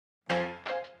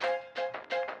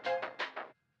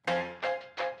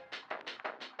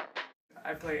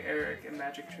I play Eric in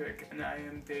Magic Trick, and I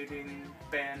am dating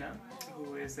Bana,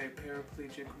 who is a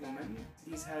paraplegic woman.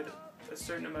 He's had a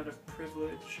certain amount of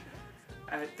privilege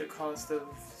at the cost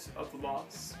of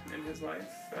loss in his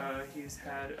life. He's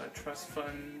had a trust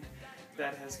fund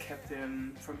that has kept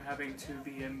him from having to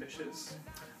be ambitious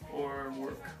or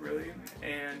work, really,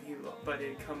 but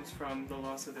it comes from the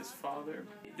loss of his father.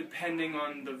 Depending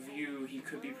on the view, he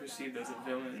could be perceived as a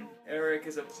villain. Eric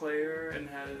is a player and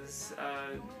has,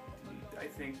 I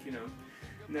think,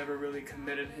 never really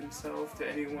committed himself to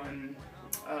anyone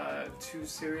too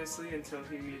seriously until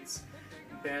he meets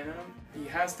Bana. He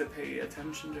has to pay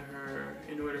attention to her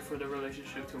in order for the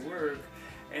relationship to work,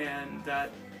 and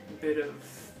that bit of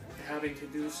having to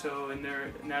do so in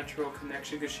their natural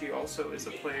connection, because she also is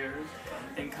a player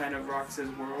and kind of rocks his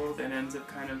world and ends up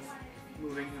kind of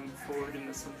moving him forward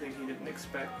into something he didn't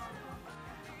expect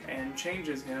and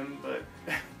changes him, but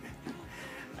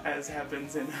as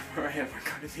happens in Mariah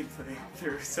MacCarthy play,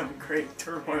 through some great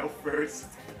turmoil first.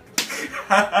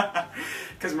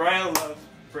 Because Mariah loved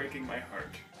breaking my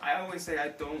heart. I always say I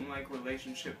don't like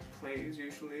relationship plays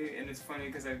usually, and it's funny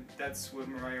because that's what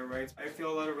Mariah writes. I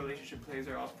feel a lot of relationship plays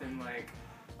are often like,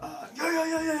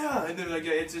 yeah, and they're like,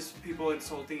 yeah, it's just people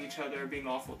insulting each other, being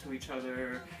awful to each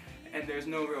other, and there's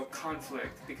no real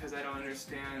conflict because I don't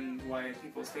understand why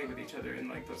people stay with each other in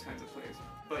like those kinds of plays.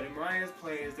 But in Mariah's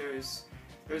plays,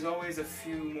 there's always a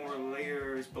few more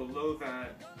layers below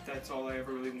that. That's all I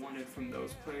ever really wanted from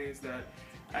those plays that,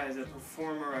 as a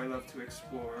performer, I love to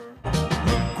explore.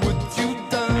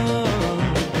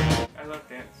 I love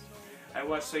dance. I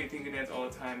watch So You Think You Dance all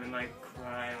the time and like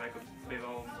cry like a big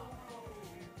old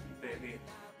baby.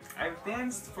 I've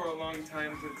danced for a long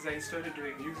time because I started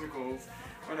doing musicals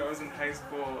when I was in high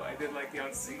school. I did like The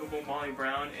Unsinkable Molly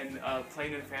Brown and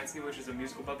Plain and Fancy, which is a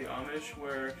musical about the Amish,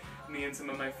 where me and some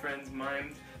of my friends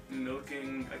mimed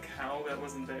milking a cow that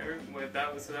wasn't there.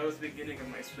 So that was the beginning of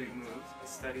my sweet moves. I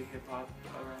study hip-hop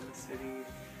around the city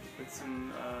with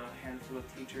some handful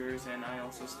of teachers, and I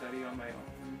also study on my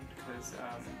own because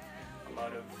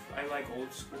I like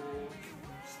old school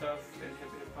stuff and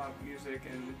hip-hop music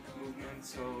and movement,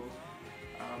 so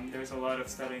there's a lot of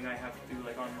studying I have to do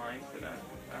like online for that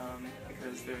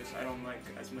because I don't like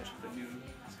as much of the new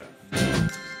stuff.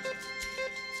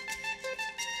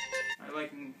 I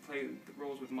like to play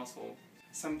roles with muscle.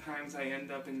 Sometimes I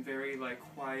end up in very like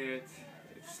quiet,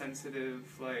 sensitive,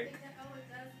 like,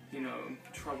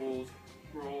 troubled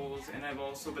roles, and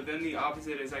but then the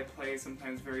opposite is I play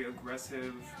sometimes very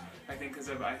aggressive, I think because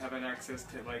I have an access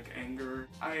to like anger.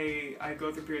 I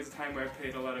go through periods of time where I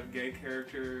played a lot of gay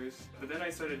characters, but then I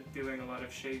started doing a lot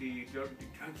of shady, druggy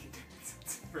dance.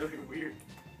 It's really weird.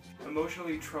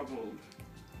 Emotionally troubled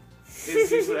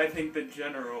is usually, I think, the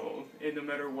general, no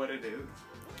matter what it is.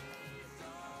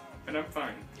 And I'm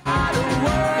fine. I don't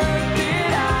work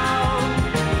it out,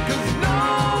 'cause no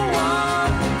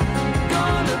one's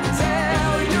gonna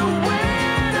tell you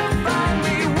where to find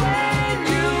me when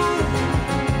you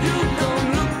come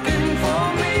looking for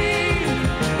me.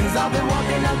 'Cause I'll be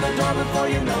walking out the door before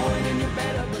you know it.